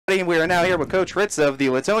Sports. We are now here with Coach Hritz of the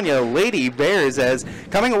Leetonia Lady Bears, as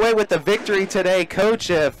coming away with the victory today. Coach,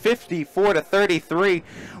 54-33.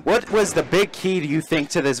 What was the big key, do you think,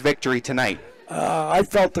 to this victory tonight? I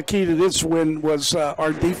felt the key to this win was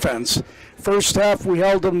our defense. First half, we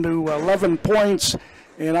held them to 11 points,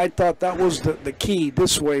 and I thought that was the key.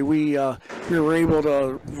 This way, we were able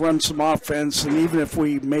to run some offense, and even if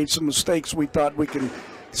we made some mistakes, we thought we can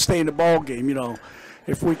stay in the ball game, you know,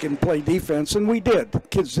 if we can play defense, and we did. The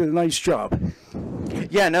kids did a nice job.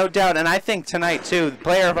 Yeah, no doubt, and I think tonight, too, the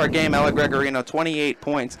player of our game, Ella Gregorino, 28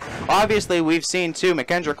 points. Obviously, we've seen, too,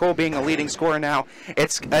 McKendra Cole being a leading scorer now.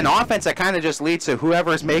 It's an offense that kind of just leads to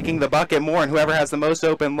whoever's making the bucket more and whoever has the most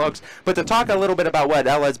open looks. But to talk a little bit about what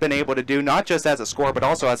Ella's been able to do, not just as a scorer, but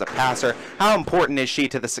also as a passer, how important is she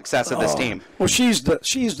to the success of this team? Well, she's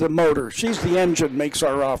the motor. She's the engine, makes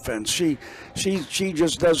our offense. She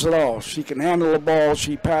just does it all. She can handle the ball.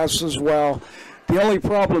 She passes well. The only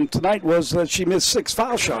problem tonight was that she missed 6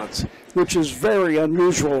 foul shots, which is very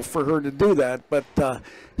unusual for her to do that. But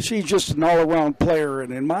she's just an all-around player,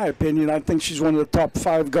 and in my opinion, I think she's one of the top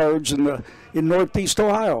 5 guards in Northeast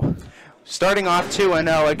Ohio. Starting off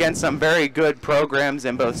 2-0 against some very good programs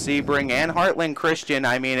in both Sebring and Heartland Christian.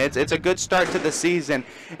 I mean, it's a good start to the season.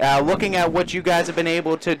 Looking at what you guys have been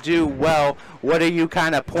able to do well, what do you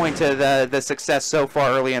kind of point to the success so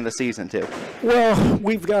far early in the season to? Well,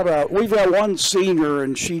 we've got one senior,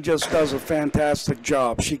 and she just does a fantastic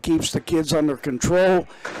job. She keeps the kids under control,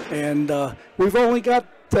 and we've only got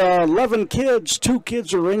 11 kids. 2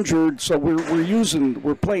 kids are injured, so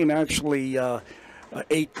we're playing actually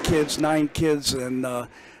 8 kids, 9 kids, and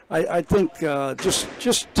I think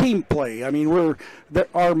just team play. I mean,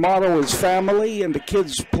 our motto is family, and the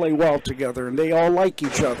kids play well together, and they all like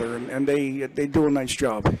each other, and they do a nice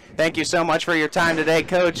job. Thank you so much for your time today,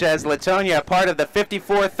 Coach, as Leetonia, part of the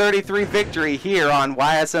 54-33 victory here on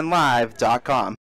YSNLive.com.